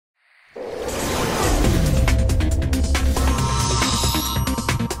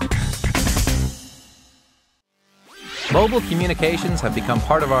Mobile communications have become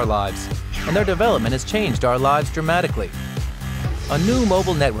part of our lives, and their development has changed our lives dramatically. A new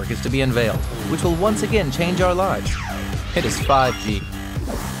mobile network is to be unveiled, which will once again change our lives. It is 5G.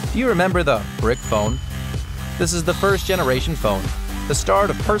 Do you remember the brick phone? This is the first generation phone, the start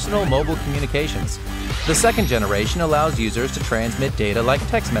of personal mobile communications. The second generation allows users to transmit data like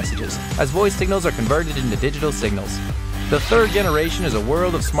text messages, as voice signals are converted into digital signals. The third generation is a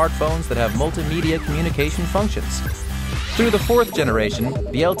world of smartphones that have multimedia communication functions. Through the fourth generation,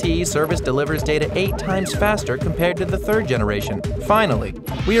 the LTE service delivers data 8 times faster compared to the third generation. Finally,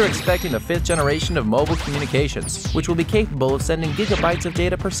 we are expecting the fifth generation of mobile communications, which will be capable of sending gigabytes of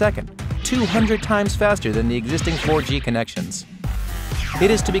data per second, 200 times faster than the existing 4G connections.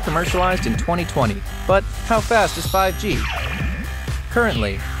 It is to be commercialized in 2020, but how fast is 5G?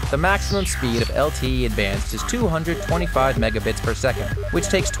 Currently, the maximum speed of LTE Advanced is 225 megabits per second, which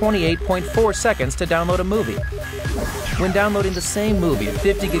takes 28.4 seconds to download a movie. When downloading the same movie at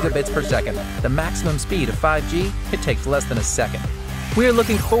 50 gigabits per second, the maximum speed of 5G, it takes less than a second. We are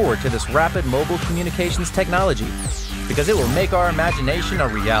looking forward to this rapid mobile communications technology because it will make our imagination a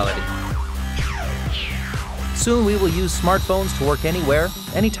reality. Soon we will use smartphones to work anywhere,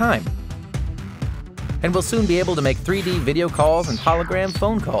 anytime. And we'll soon be able to make 3D video calls and hologram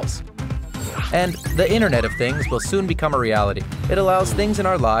phone calls. And the Internet of Things will soon become a reality. It allows things in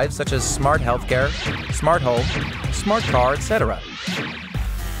our lives such as smart healthcare, smart home, smart car, etc.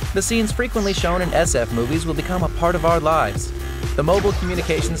 The scenes frequently shown in SF movies will become a part of our lives. The mobile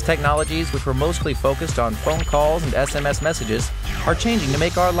communications technologies, which were mostly focused on phone calls and SMS messages, are changing to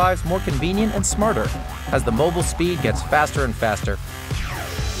make our lives more convenient and smarter as the mobile speed gets faster and faster.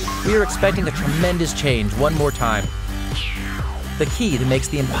 We are expecting a tremendous change one more time. The key that makes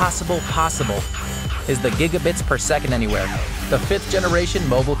the impossible possible is the gigabits per second anywhere, the fifth generation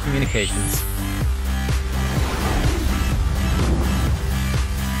mobile communications.